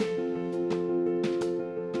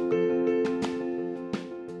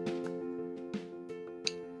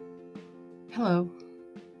Hello,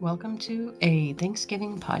 welcome to a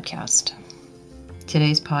Thanksgiving podcast.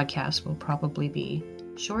 Today's podcast will probably be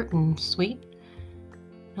short and sweet,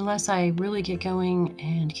 unless I really get going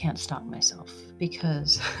and can't stop myself,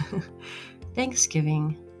 because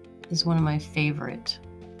Thanksgiving is one of my favorite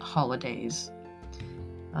holidays.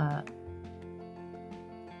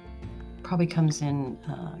 Probably comes in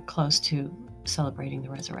close to celebrating the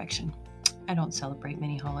resurrection. I don't celebrate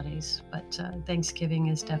many holidays, but Thanksgiving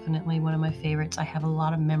is definitely one of my favorites. I have a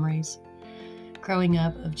lot of memories growing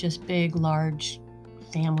up of just big, large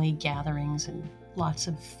family gatherings and lots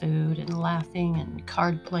of food and laughing and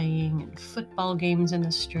card playing and football games in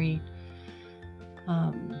the street.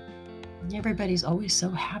 Everybody's always so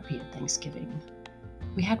happy at Thanksgiving.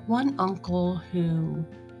 We had one uncle who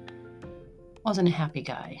wasn't a happy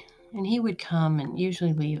guy, and he would come and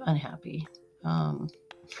usually leave unhappy.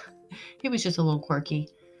 He was just a little quirky,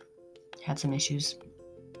 had some issues,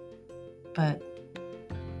 but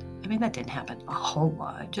that didn't happen a whole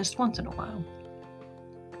lot, just once in a while.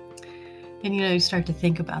 And you start to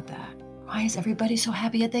think about that. Why is everybody so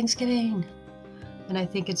happy at Thanksgiving? And I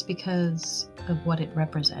think it's because of what it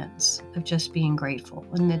represents, of just being grateful.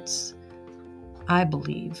 And I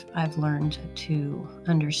believe I've learned to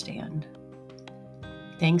understand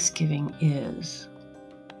Thanksgiving is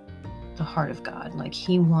the heart of God. Like,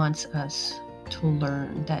 He wants us to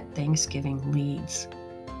learn that Thanksgiving leads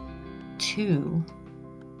to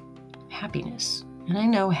happiness. And I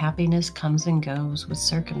know happiness comes and goes with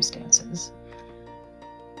circumstances.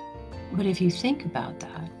 But if you think about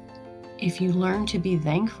that, if you learn to be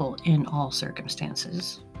thankful in all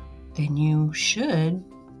circumstances, then you should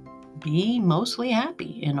be mostly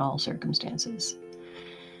happy in all circumstances.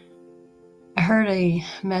 I heard a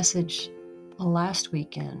message last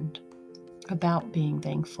weekend about being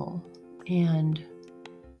thankful and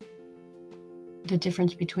the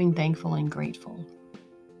difference between thankful and grateful.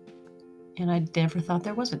 And I never thought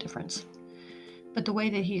there was a difference. But the way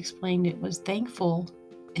that he explained it was thankful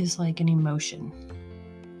is like an emotion.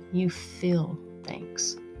 You feel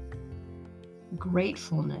thanks.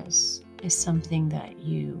 Gratefulness is something that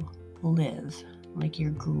you live. Like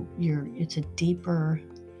it's a deeper,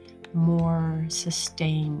 more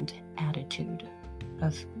sustained attitude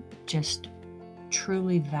of just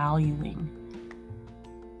truly valuing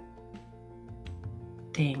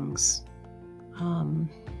things. I don't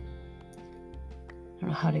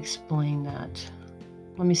know how to explain that.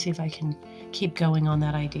 Let me see if I can keep going on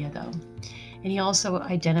that idea, though. And he also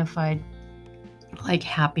identified like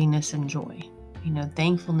happiness and joy.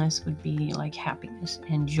 Thankfulness would be like happiness,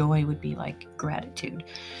 and joy would be like gratitude.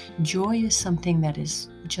 Joy is something that is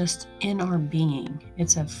just in our being.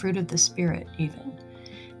 It's a fruit of the Spirit, even,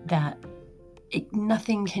 that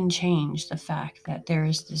nothing can change the fact that there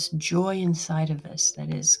is this joy inside of us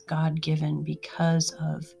that is God-given because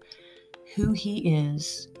of who He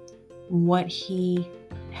is, what He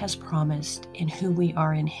has promised, and who we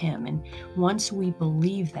are in Him. And once we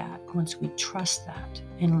believe that, once we trust that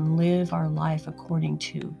and live our life according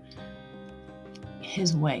to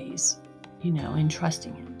His ways, in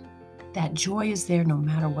trusting Him, that joy is there no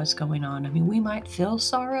matter what's going on. We might feel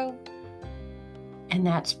sorrow, and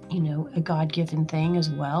that's, a God-given thing as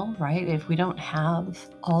well, right? If we don't have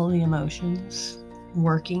all the emotions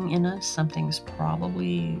working in us, something's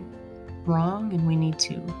probably wrong and we need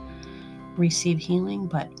to receive healing.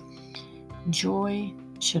 But joy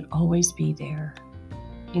should always be there.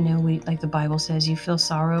 Like the Bible says, you feel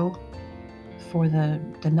sorrow for the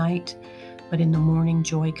night, but in the morning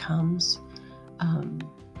joy comes.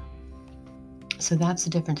 So that's the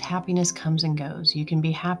difference. Happiness comes and goes. You can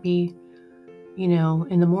be happy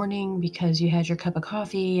in the morning because you had your cup of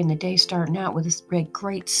coffee and the day starting out with this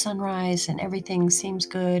great sunrise and everything seems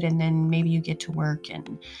good. And then maybe you get to work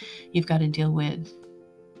and you've got to deal with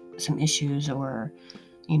some issues or,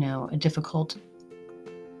 a difficult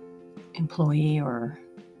employee or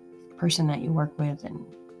person that you work with. And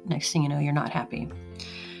next thing you know, you're not happy.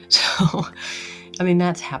 So,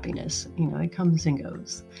 that's happiness. It comes and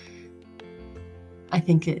goes. I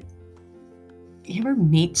think you ever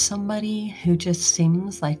meet somebody who just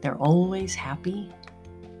seems like they're always happy?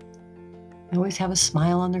 They always have a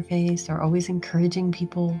smile on their face. They're always encouraging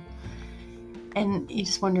people. And you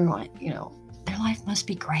just wonder, their life must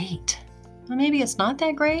be great. Well, maybe it's not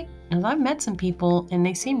that great. Because I've met some people and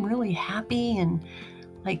they seem really happy and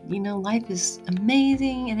life is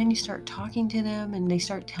amazing. And then you start talking to them and they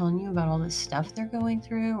start telling you about all this stuff they're going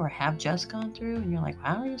through or have just gone through. And you're like,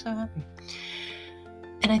 how are you so happy?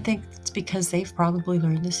 And I think it's because they've probably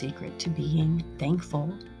learned the secret to being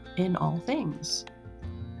thankful in all things.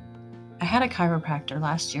 I had a chiropractor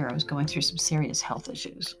last year. I was going through some serious health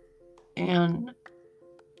issues. And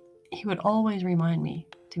he would always remind me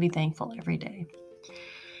to be thankful every day,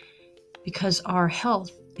 because our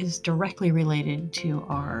health is directly related to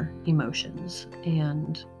our emotions.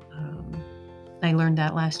 And I learned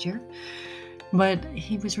that last year. But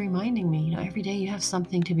he was reminding me, every day you have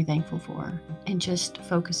something to be thankful for, and just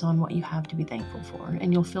focus on what you have to be thankful for,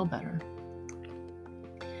 and you'll feel better.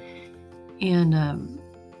 And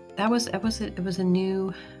it was a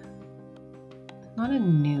new, not a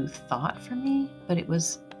new thought for me, but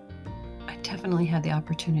I definitely had the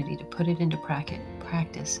opportunity to put it into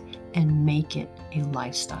practice and make it a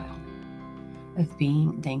lifestyle of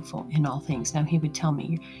being thankful in all things. Now, he would tell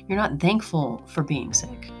me, you're not thankful for being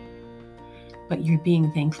sick, but you're being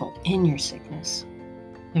thankful in your sickness.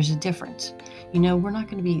 There's a difference. We're not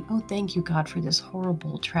going to be, oh, thank you, God, for this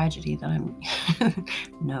horrible tragedy that I'm...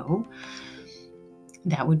 No,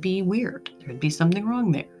 that would be weird. There'd be something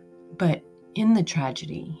wrong there. But in the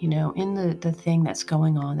tragedy, in the thing that's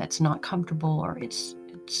going on that's not comfortable, or it's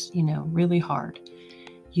really hard,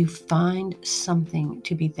 you find something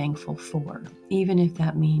to be thankful for, even if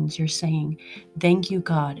that means you're saying, thank you,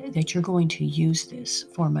 God, that you're going to use this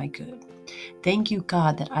for my good. Thank you,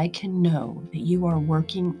 God, that I can know that you are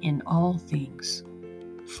working in all things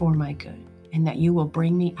for my good, and that you will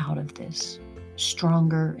bring me out of this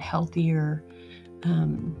stronger, healthier,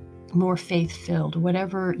 more faith-filled,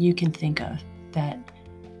 whatever you can think of, that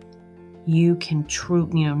you can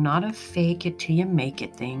not a fake it till you make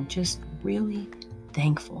it thing, just really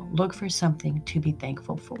thankful. Look for something to be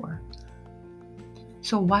thankful for.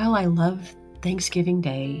 So while I love Thanksgiving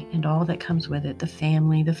Day and all that comes with it, the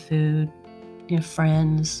family, the food,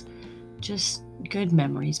 friends, just good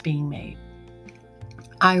memories being made,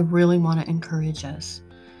 I really want to encourage us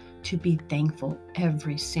to be thankful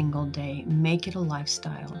every single day. Make it a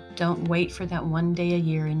lifestyle. Don't wait for that one day a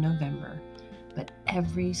year in November, but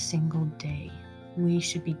every single day we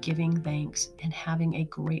should be giving thanks and having a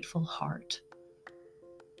grateful heart.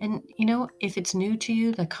 And, if it's new to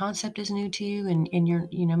you, the concept is new to you, and you're,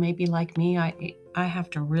 maybe like me, I have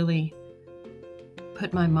to really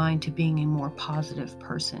put my mind to being a more positive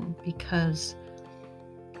person, because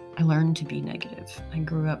I learned to be negative. I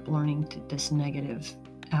grew up learning this negative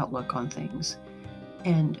outlook on things,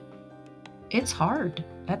 and it's hard.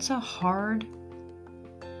 That's a hard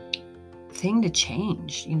thing to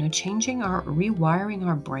change. Rewiring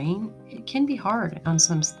our brain, it can be hard on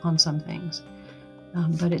some things.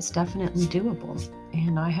 But it's definitely doable.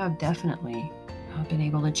 And I have definitely been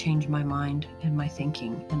able to change my mind and my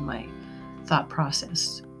thinking and my thought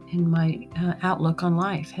process. And my outlook on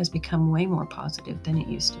life has become way more positive than it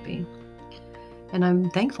used to be. And I'm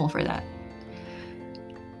thankful for that.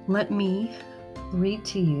 Let me read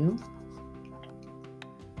to you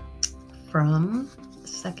from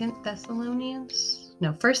 1 Thessalonians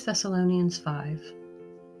 5,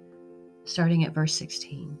 starting at verse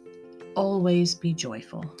 16. Always be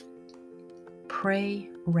joyful. Pray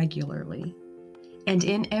regularly. And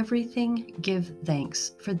in everything give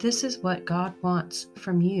thanks, for this is what God wants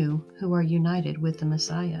from you who are united with the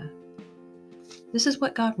Messiah. This is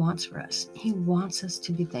what God wants for us. He wants us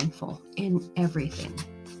to be thankful in everything.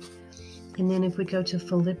 And then if we go to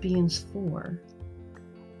Philippians 4,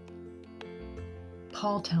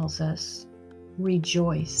 Paul tells us,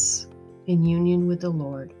 rejoice in union with the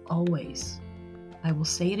Lord always. I will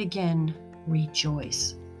say it again,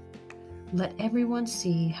 rejoice. Let everyone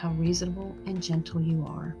see how reasonable and gentle you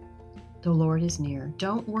are. The Lord is near.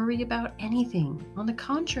 Don't worry about anything. On the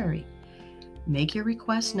contrary, make your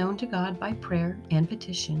requests known to God by prayer and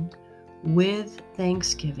petition with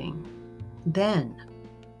thanksgiving. Then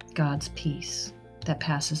God's peace that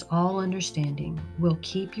passes all understanding will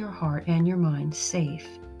keep your heart and your mind safe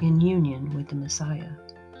in union with the Messiah.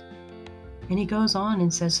 And he goes on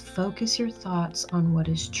and says, focus your thoughts on what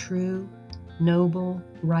is true, noble,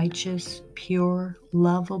 righteous, pure,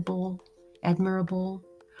 lovable, admirable,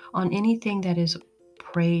 on anything that is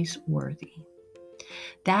praiseworthy.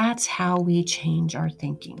 That's how we change our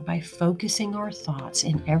thinking, by focusing our thoughts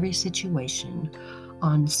in every situation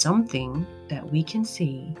on something that we can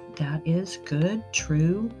see that is good,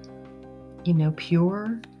 true,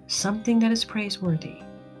 pure, something that is praiseworthy.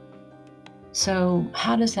 So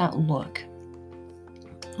how does that look?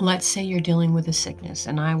 Let's say you're dealing with a sickness,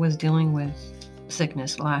 and I was dealing with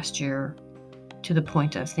sickness last year to the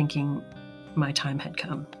point of thinking my time had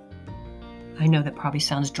come. I know that probably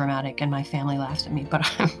sounds dramatic, and my family laughs at me, but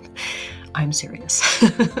I'm serious.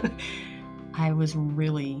 I was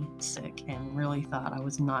really sick and really thought I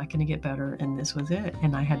was not going to get better, and this was it.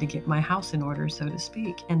 And I had to get my house in order, so to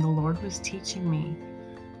speak. And the Lord was teaching me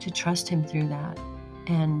to trust Him through that.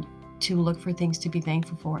 And to look for things to be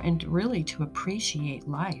thankful for and really to appreciate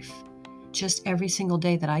life. Just every single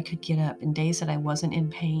day that I could get up, and days that I wasn't in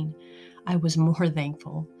pain, I was more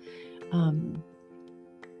thankful.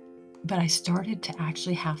 But I started to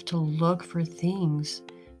actually have to look for things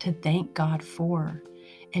to thank God for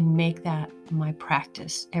and make that my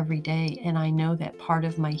practice every day. And I know that part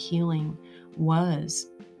of my healing was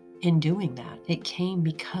in doing that. It came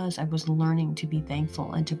because I was learning to be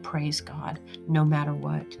thankful and to praise God no matter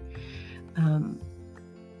what.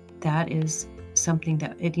 That is something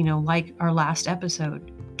that, like our last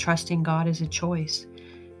episode, trusting God is a choice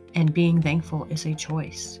and being thankful is a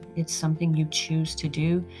choice. It's something you choose to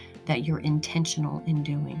do, that you're intentional in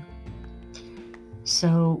doing.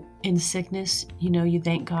 So in sickness, you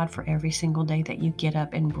thank God for every single day that you get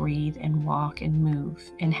up and breathe and walk and move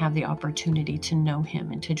and have the opportunity to know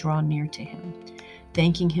Him and to draw near to Him.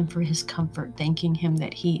 Thanking Him for His comfort, thanking Him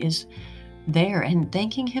that He is there, and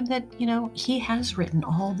thanking Him that, He has written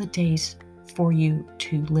all the days for you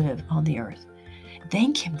to live on the earth.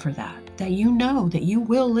 Thank Him for that you know that you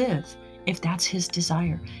will live. If that's His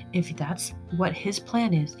desire, if that's what His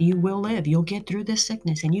plan is, you will live. You'll get through this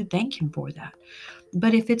sickness, and you thank Him for that.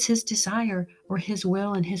 But if it's His desire or His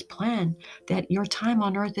will and His plan that your time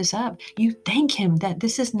on earth is up, you thank Him that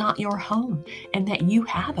this is not your home and that you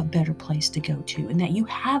have a better place to go to and that you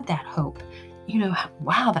have that hope.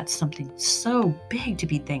 Wow, that's something so big to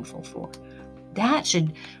be thankful for. That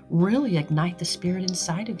should really ignite the spirit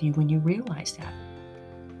inside of you when you realize that.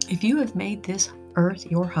 If you have made this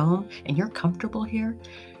earth your home and you're comfortable here,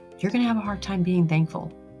 you're going to have a hard time being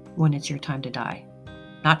thankful when it's your time to die.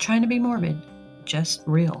 Not trying to be morbid, just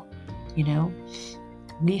real.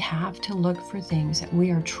 We have to look for things that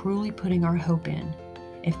we are truly putting our hope in.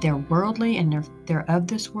 If they're worldly and they're of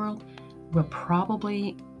this world, we're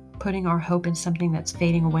probably putting our hope in something that's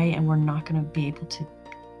fading away, and we're not going to be able to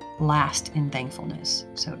last in thankfulness,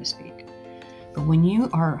 so to speak. But when you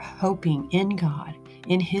are hoping in God,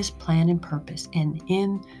 in His plan and purpose, and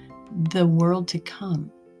in the world to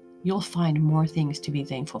come, you'll find more things to be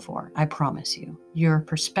thankful for. I promise you. Your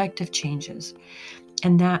perspective changes.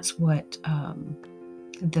 And that's what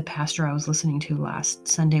the pastor I was listening to last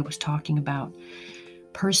Sunday was talking about.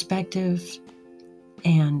 Perspective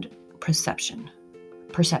and perception.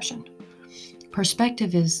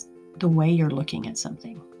 Perspective is the way you're looking at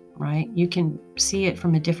something, right? You can see it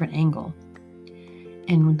from a different angle.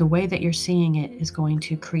 And the way that you're seeing it is going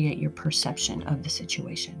to create your perception of the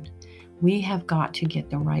situation. We have got to get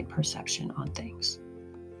the right perception on things.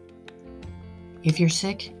 If you're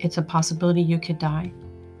sick, it's a possibility you could die.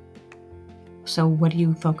 So what do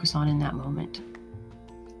you focus on in that moment?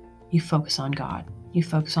 You focus on God. You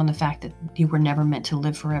focus on the fact that you were never meant to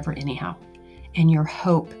live forever anyhow. And your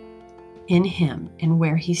hope in Him and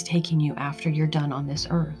where He's taking you after you're done on this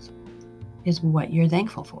earth is what you're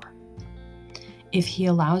thankful for. If He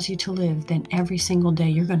allows you to live, then every single day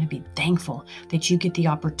you're going to be thankful that you get the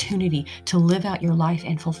opportunity to live out your life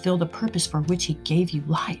and fulfill the purpose for which He gave you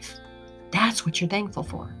life. That's what you're thankful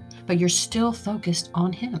for. But you're still focused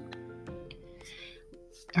on Him.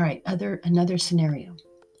 All right, another scenario.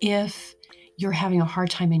 If you're having a hard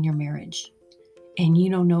time in your marriage and you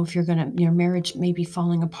don't know if your marriage may be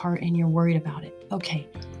falling apart and you're worried about it. Okay,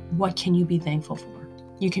 what can you be thankful for?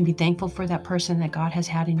 You can be thankful for that person that God has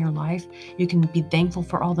had in your life. You can be thankful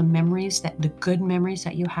for all the good memories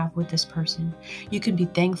that you have with this person. You can be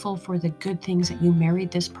thankful for the good things that you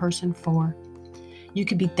married this person for. You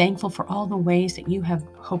can be thankful for all the ways that you have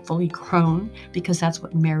hopefully grown, because that's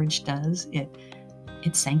what marriage does. It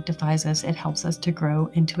sanctifies us. It helps us to grow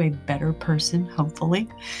into a better person, hopefully.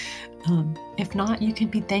 If not, you can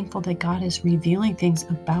be thankful that God is revealing things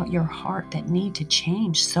about your heart that need to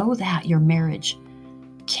change so that your marriage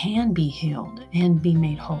can be healed and be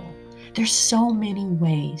made whole. There's so many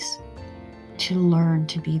ways to learn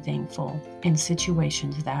to be thankful in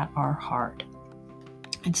situations that are hard.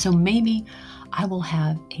 And so maybe I will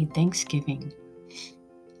have a Thanksgiving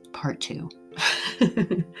part 2.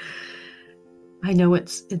 I know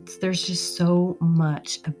there's just so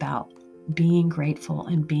much about being grateful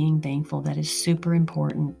and being thankful that is super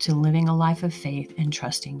important to living a life of faith and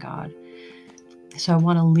trusting God. So I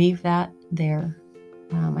want to leave that there.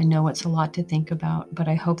 I know it's a lot to think about, but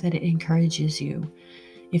I hope that it encourages you.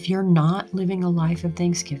 If you're not living a life of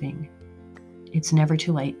thanksgiving, it's never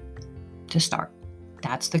too late to start.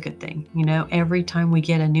 That's the good thing. Every time we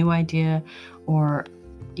get a new idea or,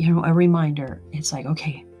 a reminder, it's like,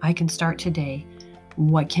 okay, I can start today.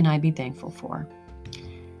 What can I be thankful for?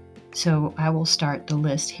 So I will start the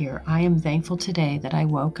list here. I am thankful today that I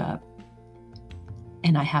woke up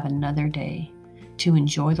and I have another day to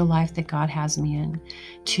enjoy the life that God has me in,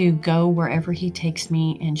 to go wherever He takes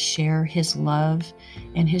me and share His love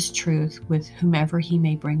and His truth with whomever He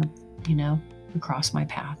may bring, across my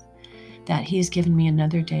path. That He's given me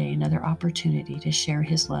another day, another opportunity to share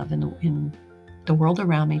His love in the world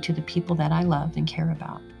around me, to the people that I love and care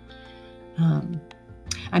about.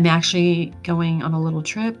 I'm actually going on a little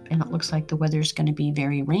trip, and it looks like the weather's going to be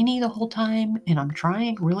very rainy the whole time, and I'm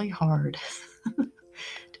trying really hard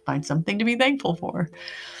to find something to be thankful for.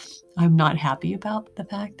 I'm not happy about the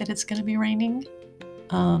fact that it's going to be raining.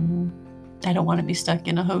 I don't want to be stuck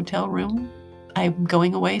in a hotel room. I'm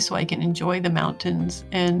going away so I can enjoy the mountains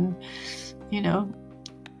and,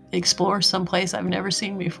 explore someplace I've never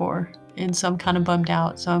seen before, and so I'm kind of bummed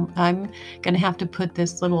out. So I'm going to have to put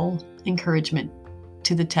this little encouragement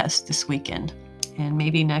to the test this weekend. And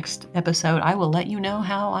maybe next episode, I will let you know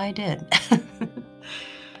how I did.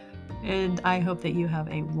 And I hope that you have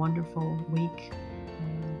a wonderful week.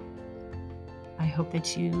 I hope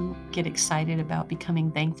that you get excited about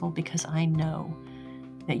becoming thankful, because I know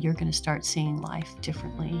that you're going to start seeing life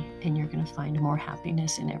differently, and you're going to find more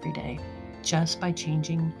happiness in every day just by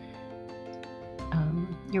changing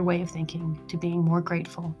your way of thinking to being more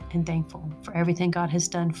grateful and thankful for everything God has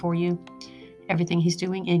done for you, everything He's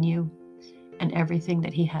doing in you, and everything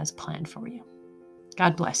that He has planned for you.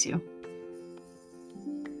 God bless you.